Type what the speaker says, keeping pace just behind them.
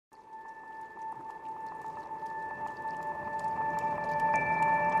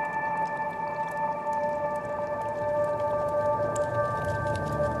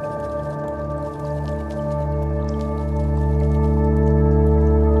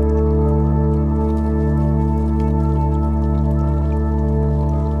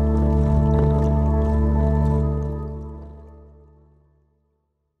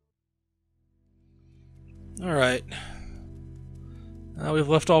we've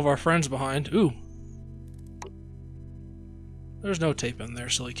left all of our friends behind. Ooh. There's no tape in there,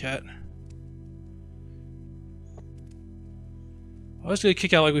 silly cat. I was gonna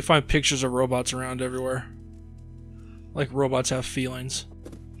kick out like we find pictures of robots around everywhere. Like robots have feelings.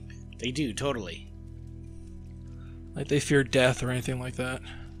 They do, totally. Like they fear death or anything like that.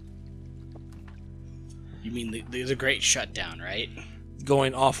 You mean there's a great shutdown, right?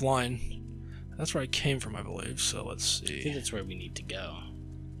 Going offline. That's where I came from, I believe. So let's see. I think that's where we need to go.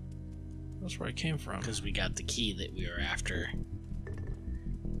 That's where I came from. Because we got the key that we were after.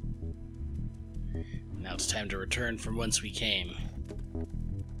 Now it's time to return from whence we came.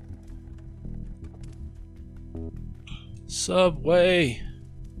 Subway.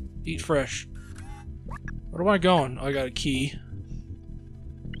 Eat fresh. Where am I going? Oh, I got a key.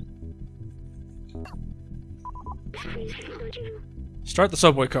 Start the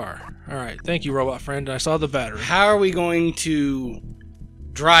subway car. Alright, thank you, robot friend. I saw the battery. How are we going to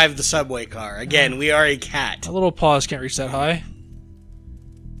drive the subway car? Again, we are a cat. A little pause can't reach that high.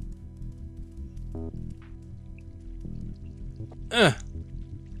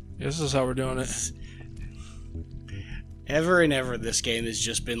 This is how we're doing it. Ever and ever, this game has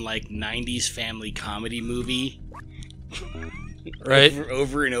just been like 90s family comedy movie. Right?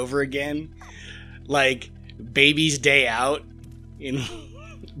 over and over again. Like, Baby's Day Out,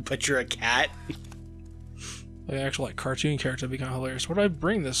 but you're a cat. Like an actual like cartoon character would be kind of hilarious. Where do I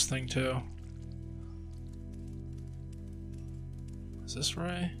bring this thing to? Is this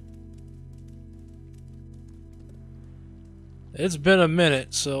right? It's been a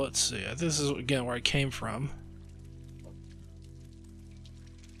minute, so let's see. This is again where I came from.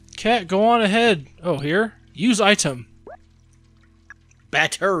 Cat, go on ahead. Oh, here? Use item.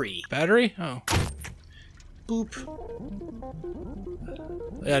 Battery. Battery? Oh. Boop.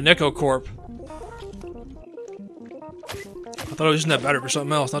 Yeah, Neko Corp. I thought I was using that battery for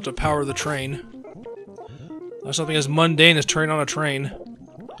something else, not to power the train. Not something as mundane as turning on a train.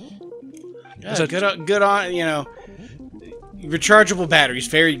 Yeah, good on, you know. Rechargeable batteries,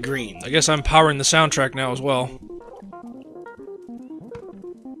 very green. I guess I'm powering the soundtrack now as well.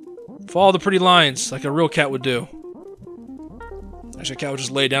 Follow the pretty lines, like a real cat would do. Actually, a cat would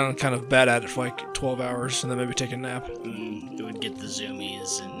just lay down and kind of bat at it for like 12 hours, and then maybe take a nap. It would get the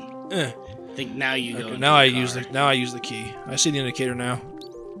zoomies, and I think now you go. Okay, now I use the key. I see the indicator now.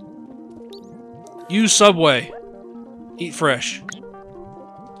 Use Subway. Eat fresh.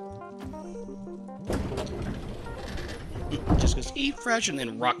 Just goes eat fresh and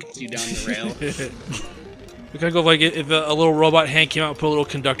then rockets you down the rail. We kind of go like if a little robot hand came out and put a little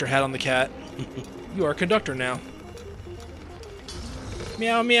conductor hat on the cat. You are a conductor now.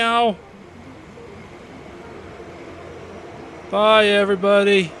 Meow meow. Bye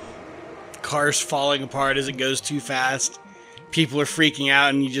everybody. Car's falling apart as it goes too fast. People are freaking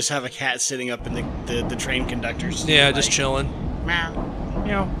out, and you just have a cat sitting up in the train conductor's Yeah, like, just chilling. Meow.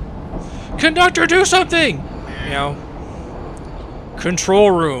 Meow. Conductor, do something! Meow. Control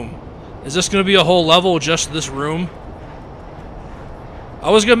room. Is this going to be a whole level just this room?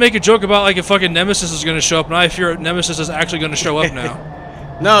 I was going to make a joke about like if fucking Nemesis is going to show up. Now I fear Nemesis is actually going to show up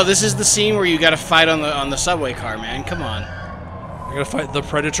now. No, this is the scene where you got to fight on the subway car, man. Come on. I got to fight the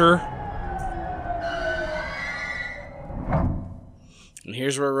Predator. And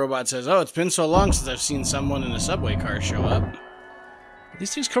here's where a robot says, "Oh, it's been so long since I've seen someone in a subway car show up." Are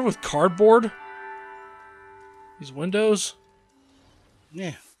these things covered with cardboard? These windows?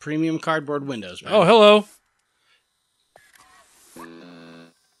 Yeah, premium cardboard windows, man. Oh, hello.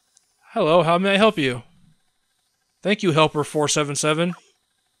 Hello, how may I help you? Thank you, Helper 477.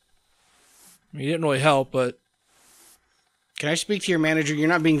 I mean, you didn't really help, but Can I speak to your manager? You're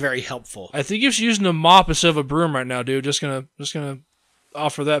not being very helpful. I think you're using a mop instead of a broom right now, dude. Just gonna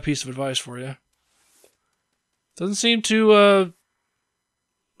offer that piece of advice for you. Doesn't seem too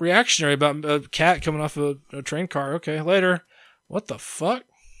reactionary about a cat coming off a train car. Okay, later. What the fuck?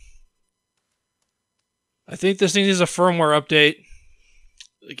 I think this thing needs a firmware update.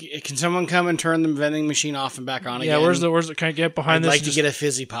 Can someone come and turn the vending machine off and back on again? Yeah, where's the? Can I get behind I'd this? like to get a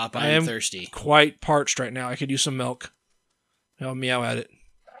fizzy pop. I am thirsty. Quite parched right now. I could use some milk. I'll meow at it.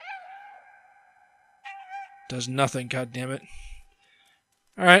 Does nothing. God damn it.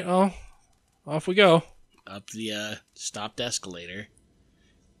 All right. Well, off we go. Up the stopped escalator.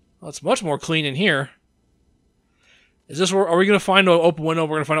 Well, it's much more clean in here. Is this where? Are we gonna find an open window?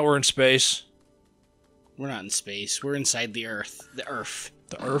 We're gonna find out we're in space. We're not in space. We're inside the Earth. The Earth.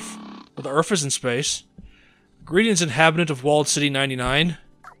 The Earth? Well, the Earth is in space. Greetings, inhabitant of Walled City 99.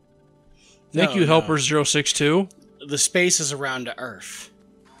 Thank you, Helper 062. The space is around the Earth.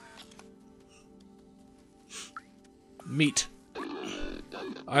 Meat.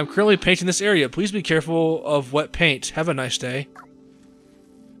 I'm currently painting this area. Please be careful of wet paint. Have a nice day.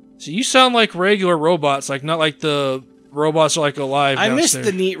 So you sound like regular robots, like not like the robots are like alive. I downstairs.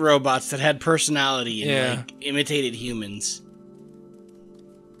 missed the neat robots that had personality and Yeah. like imitated humans.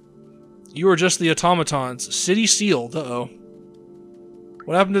 You are just the automatons. City sealed. Uh-oh.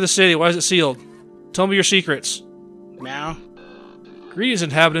 What happened to the city? Why is it sealed? Tell me your secrets. Meow. Greetings,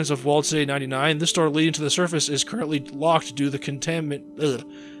 inhabitants of Walled City 99. This door leading to the surface is currently locked due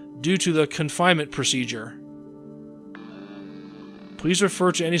to the confinement procedure. Please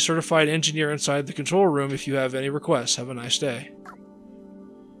refer to any certified engineer inside the control room if you have any requests. Have a nice day.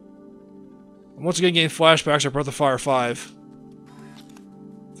 I'm once again getting flashbacks of Breath of Fire 5.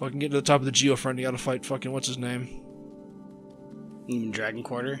 Fucking get to the top of the Geofront, you gotta fight fucking what's his name? You mean Dragon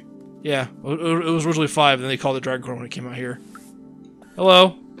Quarter? Yeah, it was originally 5, and then they called it Dragon Core when it came out here.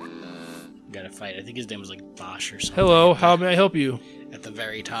 Hello. Gotta fight. I think his name was like Bosch or something. Hello, how may I help you? At the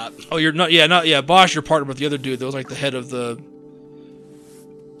very top. Oh, you're not, yeah, Bosch, you're partnered with the other dude that was like the head of the...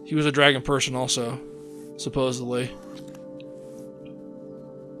 He was a dragon person also, supposedly.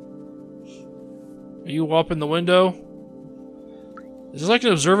 Are you up in the window? Is this like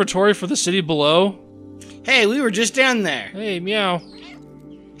an observatory for the city below? Hey, we were just down there. Hey, Meow.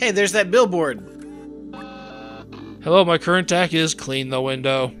 Hey, there's that billboard. Hello, my current tack is clean the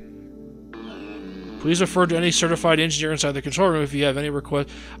window. Please refer to any certified engineer inside the control room if you have any request.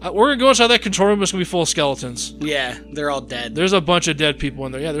 We're gonna go inside that control room. It's gonna be full of skeletons. Yeah, they're all dead. There's a bunch of dead people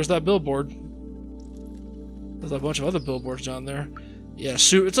in there. Yeah, there's that billboard. There's a bunch of other billboards down there. Yeah,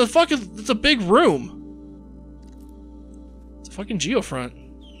 it's a big room. It's a fucking geofront.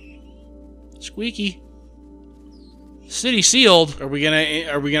 Squeaky. City sealed. Are we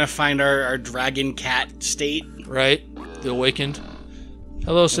gonna find our dragon cat state? Right. The awakened.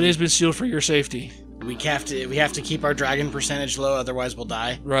 Hello, city's been sealed for your safety. We have to keep our dragon percentage low, otherwise we'll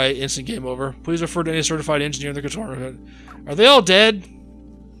die. Right, instant game over. Please refer to any certified engineer in the control room. Are they all dead?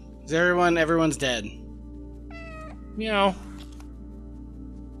 Is everyone's dead. Meow.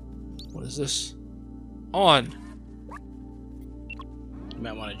 What is this? On. You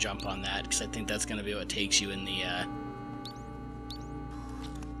might want to jump on that, because I think that's going to be what takes you in the,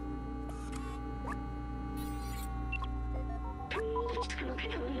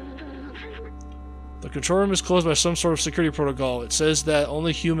 The control room is closed by some sort of security protocol. It says that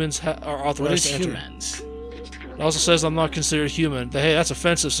only humans are authorized to enter. What is humans? It also says I'm not considered human. Hey, that's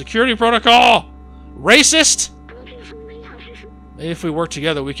offensive. Security protocol! Racist! Maybe if we work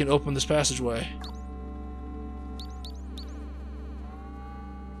together, we can open this passageway.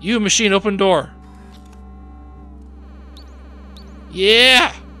 You, machine, open door.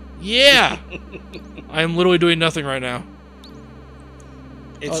 Yeah! Yeah! I am literally doing nothing right now.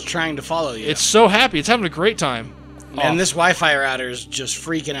 It's trying to follow you. It's so happy. It's having a great time. And this Wi-Fi router is just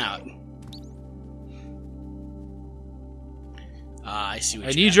freaking out. I see what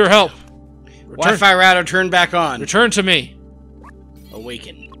I need your help. Wi-Fi router, turn back on. Return to me.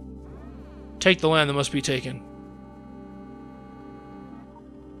 Awaken. Take the land that must be taken.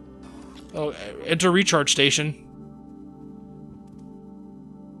 Oh, enter recharge station.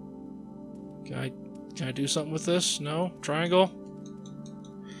 Can I do something with this? No? Triangle?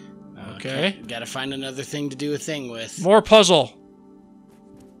 Okay. Gotta find another thing to do a thing with. More puzzle.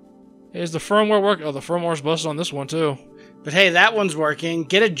 Hey, is the firmware work? Oh, the firmware's busted on this one, too. But hey, that one's working.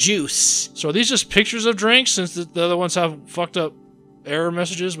 Get a juice. So are these just pictures of drinks, since the other ones have fucked up error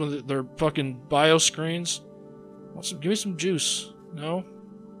messages when they're fucking bio screens? Give me some juice. No?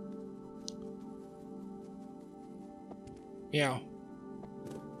 Meow.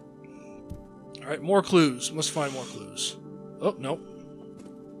 Alright, more clues. Let's find more clues. Oh, nope.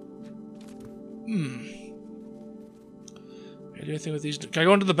 Can I do anything with these? Can I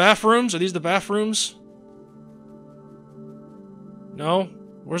go into the bathrooms? Are these the bathrooms? No?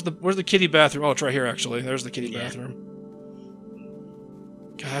 Where's the kitty bathroom? Oh, it's right here, actually. There's the kitty bathroom.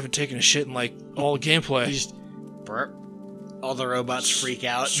 God, I haven't taken a shit in, like, all gameplay. Just burp. All the robots freak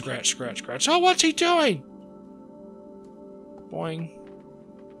out. Scratch, scratch, scratch. Oh, what's he doing? Boing.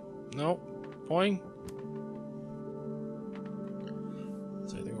 Nope. Boing.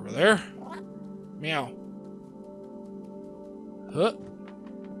 Is anything over there? Meow. Huh?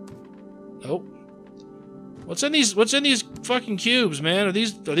 Nope. What's in these fucking cubes, man? Are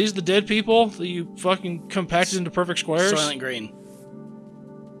these the dead people that you fucking compacted into perfect squares? Soylent Green.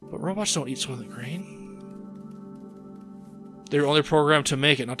 But robots don't eat Soylent Green. They're only programmed to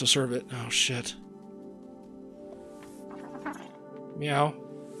make it, not to serve it. Oh shit. Meow.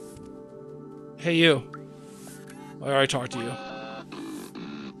 Hey you. I already talked to you.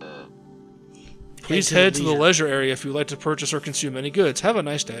 Please head to the leisure area if you would like to purchase or consume any goods. Have a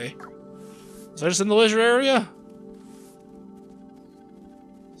nice day. Is that just in the leisure area?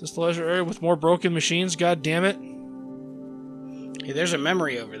 Is this the leisure area with more broken machines? God damn it. Hey, there's a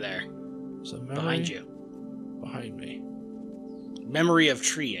memory over there. There's a memory behind you. Behind me. Memory of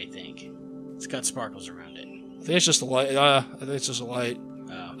tree, I think. It's got sparkles around it. I think it's just a light. I think it's just a light.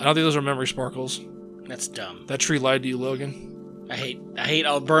 Oh. I don't think those are memory sparkles. That's dumb. That tree lied to you, Logan.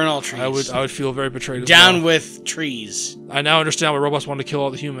 I'll burn all trees. I would feel very betrayed as Down well. with trees. I now understand why robots want to kill all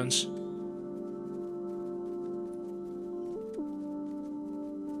the humans.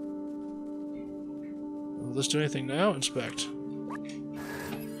 Will this do anything now? Inspect.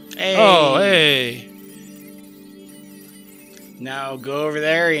 Hey. Oh, hey. Now go over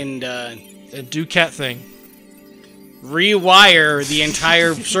there and do cat thing. rewire the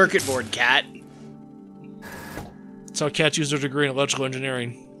entire circuit board, Cat. That's how cats use their degree in electrical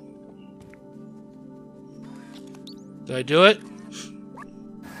engineering. Did I do it?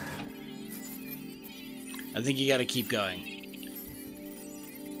 I think you gotta keep going.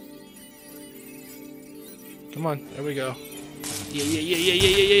 Come on, there we go.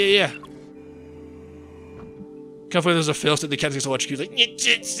 Yeah. Can't believe there's a fail state. The cat gets electrocuted. Like,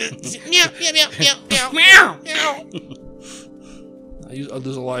 meow. I'll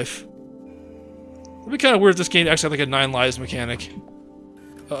lose a life. It'd be kind of weird if this game actually had like a 9 lives mechanic.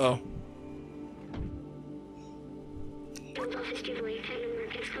 Uh-oh.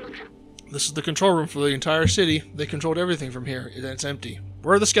 This is the control room for the entire city. They controlled everything from here, and it's empty.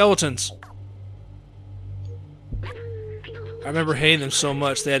 Where are the skeletons? I remember hating them so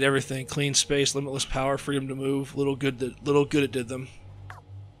much. They had everything: clean space, limitless power, freedom to move. Little good it did them.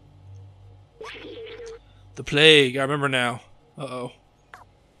 The plague. I remember now. Uh-oh.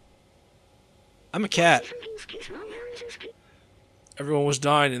 I'm a cat. Everyone was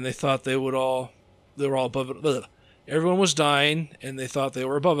dying, and they thought they were all above it. Ugh. Everyone was dying, and they thought they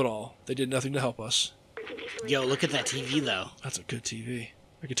were above it all. They did nothing to help us. Yo, look at that TV, though. That's a good TV.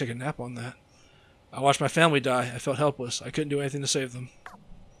 I could take a nap on that. I watched my family die. I felt helpless. I couldn't do anything to save them.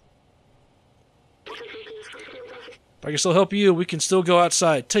 If I can still help you, we can still go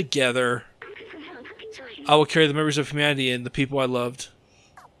outside together. I will carry the memories of humanity and the people I loved.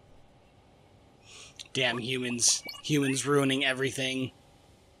 Damn humans. Humans ruining everything.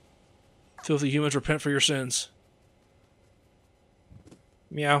 Filthy humans, repent for your sins.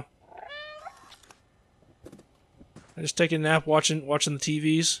 Meow. I just take a nap watching the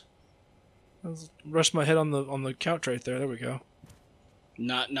TVs. I'll rest my head on the couch right there. There we go.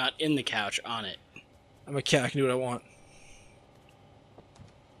 Not in the couch, on it. I'm a cat. I can do what I want.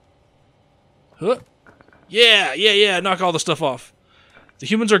 Huh. Yeah. Knock all the stuff off. The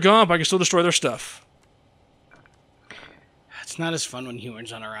humans are gone, but I can still destroy their stuff. It's not as fun when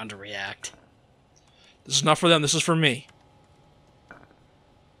humans aren't around to react. This is not for them. This is for me.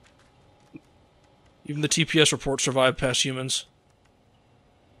 Even the TPS reports survived past humans.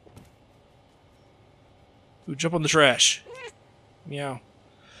 Ooh, jump on the trash. Meow.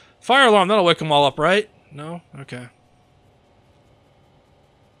 Fire alarm. That'll wake them all up, right? No? Okay.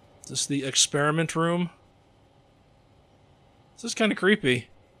 Is this the experiment room? This is kind of creepy.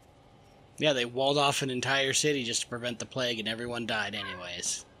 Yeah, they walled off an entire city just to prevent the plague, and everyone died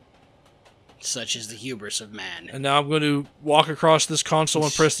anyways. Such is the hubris of man. And now I'm going to walk across this console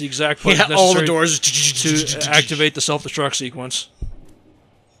and press the exact button necessary all the doors to activate the self-destruct sequence.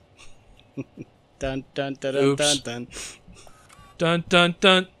 Dun dun dun Oops. dun dun. Dun dun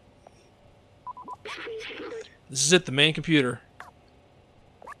dun. This is it, the main computer.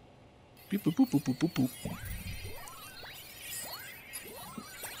 Beep boop boop boop boop boop boop.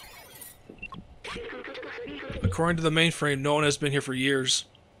 According to the mainframe, no one has been here for years.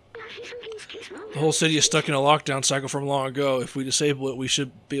 The whole city is stuck in a lockdown cycle from long ago. If we disable it, we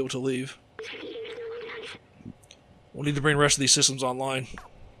should be able to leave. We'll need to bring the rest of these systems online.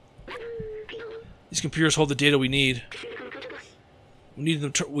 These computers hold the data we need.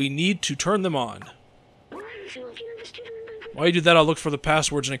 We need to turn them on. While you do that, I'll look for the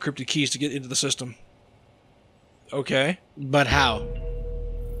passwords and encrypted keys to get into the system. Okay. But how?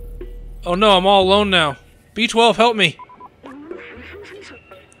 Oh no, I'm all alone now. B12, help me!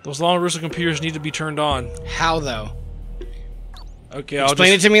 Those long rows of computers need to be turned on. How, though? Okay,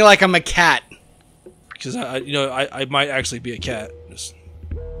 Explain it to me like I'm a cat. Because I might actually be a cat. Just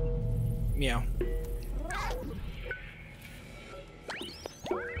meow.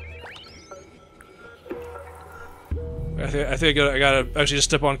 I think I gotta actually just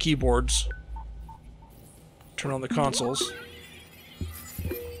step on keyboards. Turn on the consoles.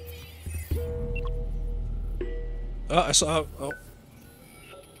 I saw. Oh.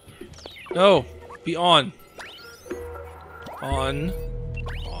 No! Be on. On.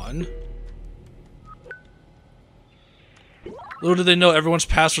 On. Little did they know everyone's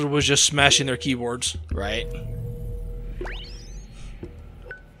password was just smashing their keyboards. Right.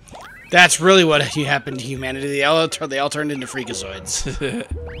 That's really what happened to humanity. They all turned into freakazoids.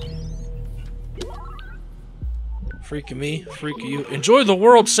 Freaking me, freaking you. Enjoy the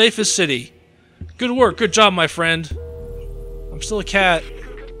world's safest city. Good work, good job, my friend. I'm still a cat.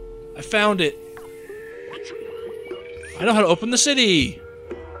 I found it. I know how to open the city.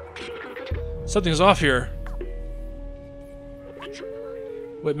 Something's off here.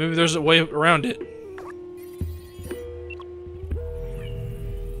 Wait, maybe there's a way around it.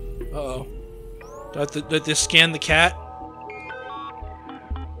 Uh-oh. Do I have to scan the cat?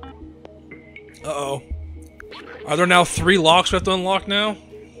 Uh-oh. Are there now 3 locks we have to unlock now?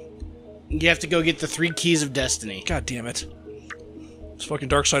 You have to go get the 3 keys of destiny. God damn it. It's fucking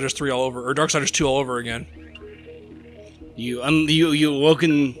Darksiders 3 all over, or Darksiders 2 all over again. You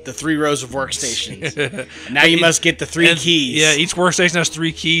awoken the 3 rows of workstations. Now you must get the 3 keys. Yeah, each workstation has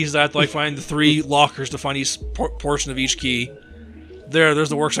 3 keys. I have to like find the 3 lockers to find each portion of each key. There's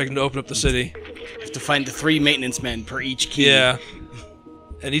the workstation to open up the city. You have to find the 3 maintenance men per each key. Yeah.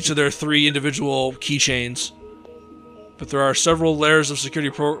 And each of their 3 individual keychains. But there are several layers of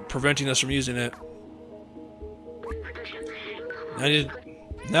security preventing us from using it.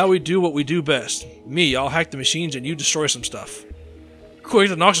 Now we do what we do best. Me, I'll hack the machines and you destroy some stuff. Quick,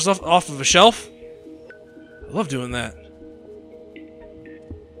 to knock stuff off of a shelf? I love doing that.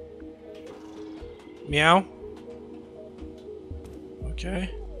 Meow. Okay.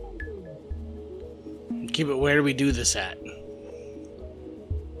 Okay, but where do we do this at?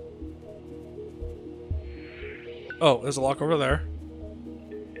 Oh, there's a lock over there.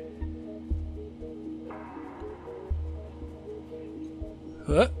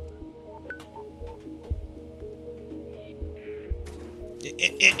 Huh?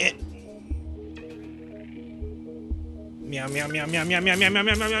 Meow, meow, meow, meow, meow, meow, meow, meow,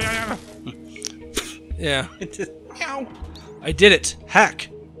 meow, meow, meow. Yeah. Meow. I did it. Hack.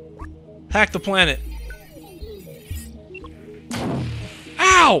 Hack the planet.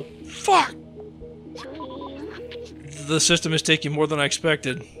 Ow! Fuck! The system is taking more than I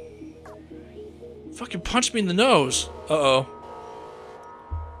expected. Fucking punched me in the nose. Uh-oh.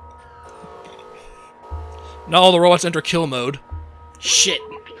 Now all the robots enter kill mode. Shit.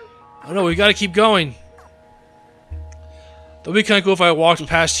 Oh no, we gotta keep going. That'd be kind of cool if I walked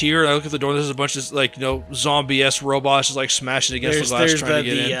past here and I look at the door and there's a bunch of, like, you know, zombie-esque robots just, like, smashing against the glass trying to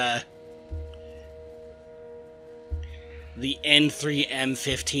get in. The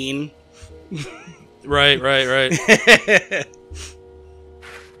N3M15. Right.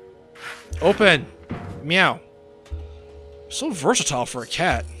 Open. Meow. So versatile for a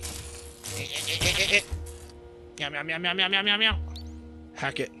cat. Meow, meow, meow, meow, meow, meow, meow, meow.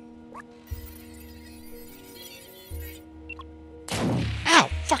 Hack it. Ow!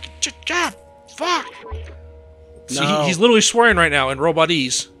 Fucking God! Fuck! No. See, he's literally swearing right now in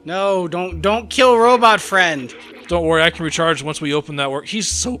robotese. No, don't kill robot friend. Don't worry, I can recharge once we open that work. He's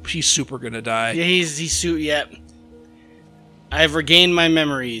super gonna die. Yeah, yep. I've regained my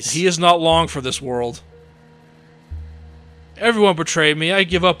memories. He is not long for this world. Everyone betrayed me. I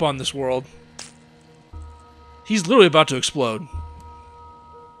give up on this world. He's literally about to explode.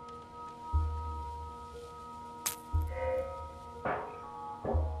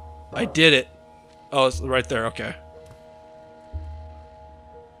 I did it. Oh, it's right there. Okay.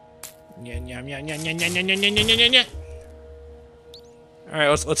 All right,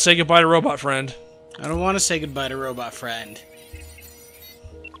 let's say goodbye to robot friend. I don't want to say goodbye to robot friend.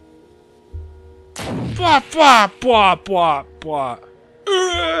 Blah blah blah blah blah.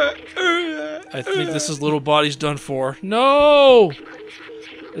 I think this is little body's done for. No!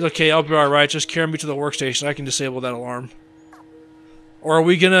 It's okay, I'll be alright. Just carry me to the workstation. I can disable that alarm. Or are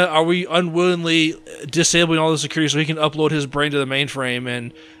we unwillingly disabling all the security so he can upload his brain to the mainframe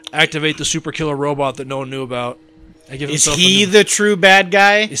and activate the super killer robot that no one knew about? Is he the true bad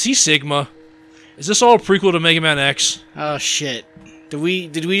guy? Is he Sigma? Is this all a prequel to Mega Man X? Oh shit. Did we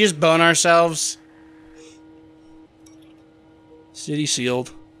just bone ourselves? City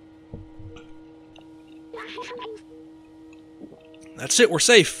sealed. That's it, we're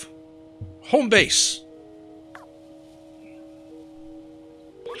safe. Home base.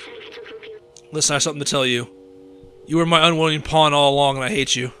 Listen, I have something to tell you. You were my unwilling pawn all along, and I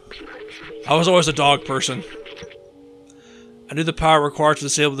hate you. I was always a dog person. I knew the power required to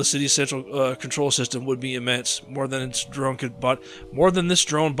disable the city's central control system would be immense, more than this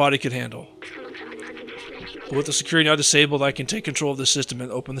drone body could handle. But with the security now disabled, I can take control of the system and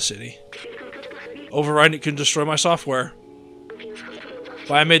open the city. Overriding it can destroy my software.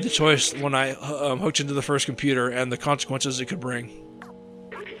 But I made the choice when I hooked into the first computer and the consequences it could bring.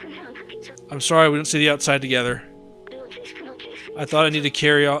 I'm sorry we didn't see the outside together. I thought I needed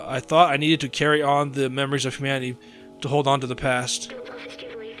to carry on the memories of humanity to hold on to the past.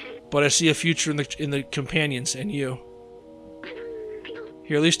 But I see a future in the companions and you.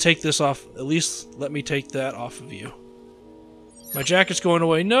 Here, at least take this off. At least let me take that off of you. My jacket's going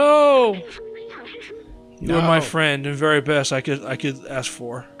away. No! You are my friend and very best I could ask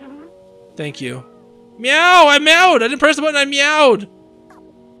for. Thank you. Meow! I meowed! I didn't press the button, I meowed!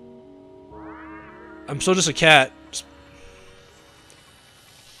 I'm still just a cat.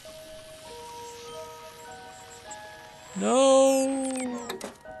 No!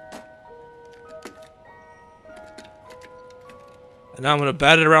 And now I'm gonna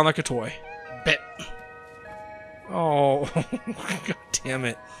bat it around like a toy. Bet. Oh, god damn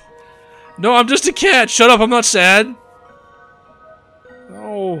it. No, I'm just a cat! Shut up, I'm not sad!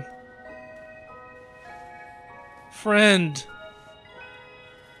 No. Friend.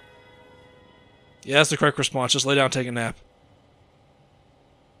 Yeah, that's the correct response. Just lay down and take a nap.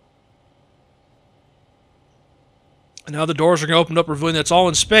 And now the doors are going to open up, revealing that it's all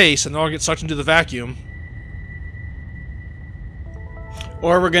in space, and they'll all get sucked into the vacuum.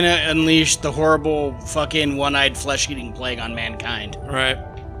 Or we're gonna unleash the horrible fucking one-eyed flesh-eating plague on mankind. Right.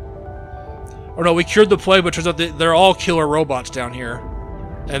 Or no, we cured the plague, but turns out they're all killer robots down here.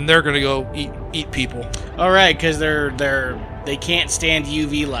 And they're going to go eat people. Alright, because they can't stand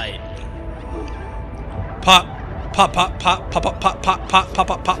UV light. Pop. Pop, pop, pop, pop, pop, pop, pop, pop, pop,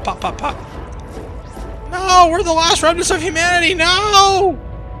 pop, pop, pop, pop, pop. No, we're the last remnants of humanity. No!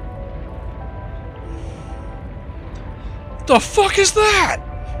 The fuck is that?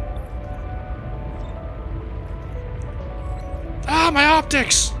 Ah, my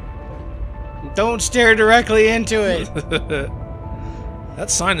optics. Don't stare directly into it. That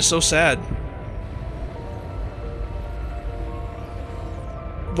sign is so sad.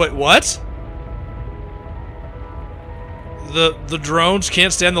 Wait, what? The drones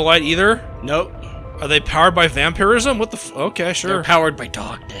can't stand the light either? Nope. Are they powered by vampirism? What the f- Okay, sure. They're powered by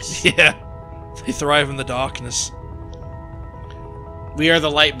darkness. Yeah. They thrive in the darkness. We are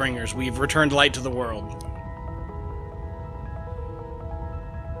the light bringers. We've returned light to the world.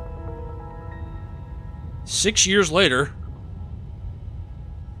 Six years later.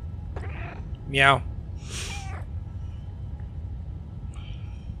 Meow.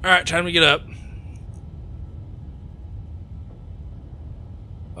 Alright, time to get up.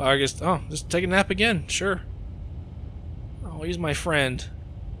 I guess, just take a nap again, sure. Oh, he's my friend.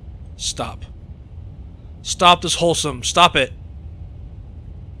 Stop. Stop this wholesome. Stop it.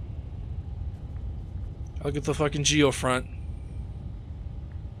 Look at the fucking geofront.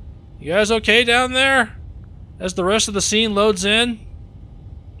 You guys okay down there? As the rest of the scene loads in?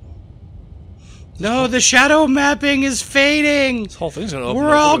 No, the shadow mapping is fading! This whole thing's gonna open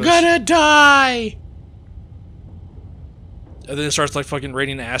We're all gonna die! And then it starts like fucking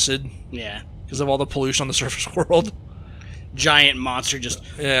raining acid. Yeah. Because of all the pollution on the surface world. Giant monster just...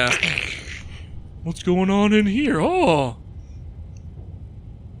 Yeah. What's going on in here? Oh!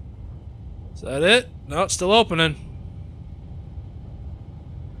 Is that it? No, it's still opening.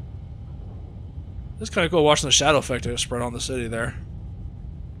 It's kind of cool watching the shadow effect spread on the city there.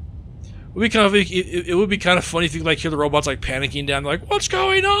 It would be kind of funny if you could like hear the robots like panicking down, like, "What's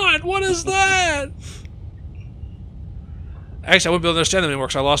going on? What is that?" Actually, I wouldn't be able to understand them anymore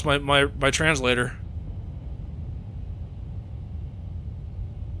because I lost my translator.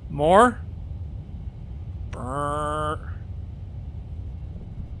 More? Brrr.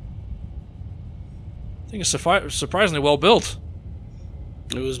 I think it's surprisingly well built.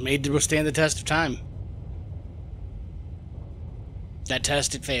 It was made to withstand the test of time. That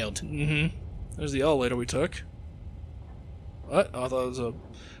test, it failed. Mm-hmm. There's the elevator we took. What? Oh, I thought it was a...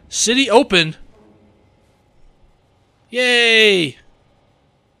 City open! Yay!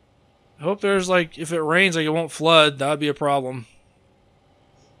 I hope there's, like, if it rains, like, it won't flood. That would be a problem.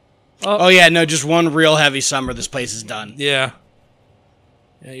 Oh, yeah, no, just one real heavy summer, this place is done. Yeah.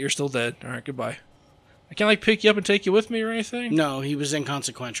 Yeah, you're still dead. Alright, goodbye. I can't, like, pick you up and take you with me or anything? No, he was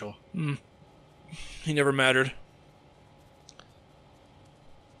inconsequential. Hmm. He never mattered.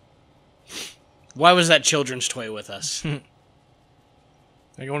 Why was that children's toy with us? Can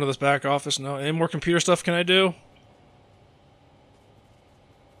I go into this back office? No. Any more computer stuff can I do?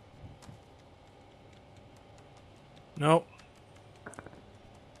 Nope.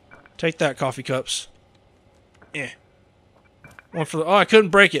 Take that, coffee cups. One for the... Oh, I couldn't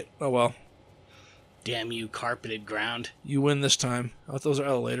break it. Oh, well. Damn you, carpeted ground. You win this time. I thought those are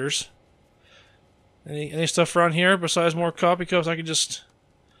elevators. Any stuff around here besides more coffee cups? I can just...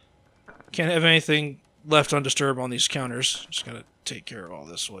 Can't have anything left undisturbed on these counters. Just gotta take care of all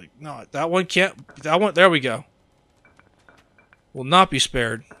this. Like, no, that one can't... That one... There we go. Will not be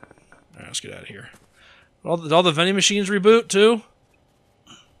spared. Alright, let's get out of here. Did all the vending machines reboot, too?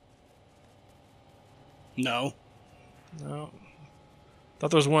 No. No.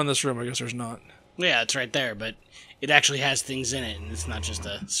 Thought there was one in this room. I guess there's not. Yeah, it's right there, but it actually has things in it, and it's not just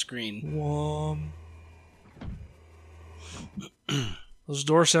a screen. Those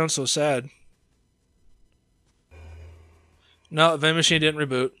doors sound so sad. No, the vending machine didn't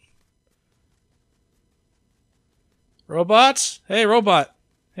reboot. Robots? Hey, robot.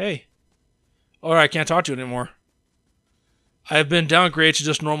 Hey. Alright, I can't talk to you anymore. I have been downgraded to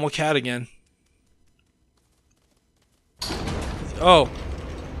just normal cat again. Oh.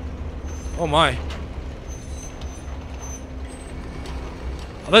 Oh my. I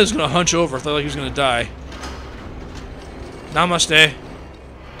thought he was going to hunch over. I thought like he was going to die. Namaste.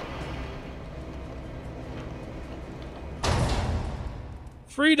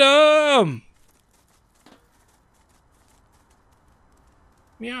 Freedom!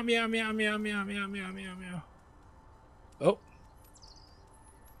 Meow, meow, meow, meow, meow, meow, meow, meow, meow. Oh.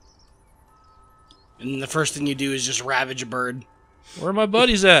 And the first thing you do is just ravage a bird. Where are my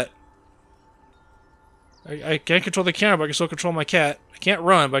buddies at? I can't control the camera, but I can still control my cat. I can't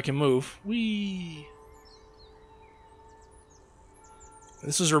run, but I can move. Whee!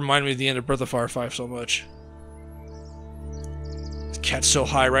 This is reminding me of the end of Breath of Fire 5 so much. This cat's so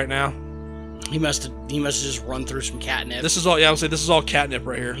high right now. He must have just run through some catnip. This is all, yeah, I would say this is all catnip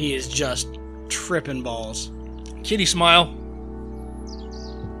right here. He is just tripping balls. Kitty smile.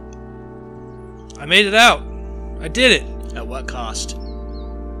 I made it out. I did it. At what cost?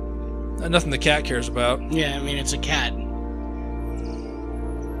 Nothing the cat cares about. Yeah, I mean, it's a cat.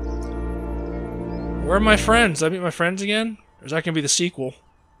 Where are my friends? Did I meet my friends again? Or is that going to be the sequel?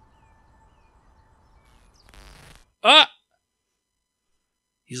 Ah!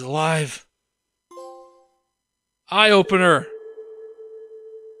 He's alive. Eye-opener.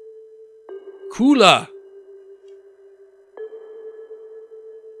 Kula.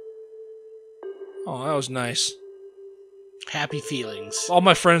 Oh, that was nice. Happy feelings. All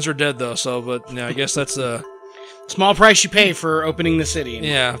my friends are dead, though, so, but, yeah, I guess that's a... Small price you pay for opening the city.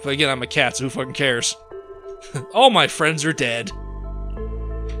 Yeah, but again, I'm a cat, so who fucking cares? All my friends are dead.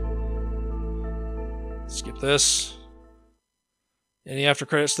 Skip this. Any after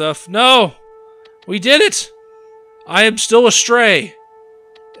credit stuff? No! We did it! I am still a stray.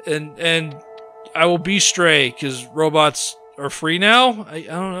 And I will be stray, because robots are free now? I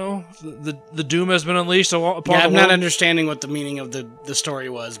don't know. The doom has been unleashed upon the world. I'm not understanding what the meaning of the story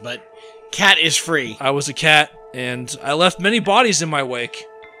was, but cat is free. I was a cat, and I left many bodies in my wake.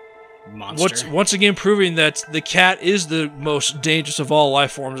 Monster. Once again proving that the cat is the most dangerous of all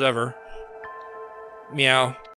life forms ever. Meow.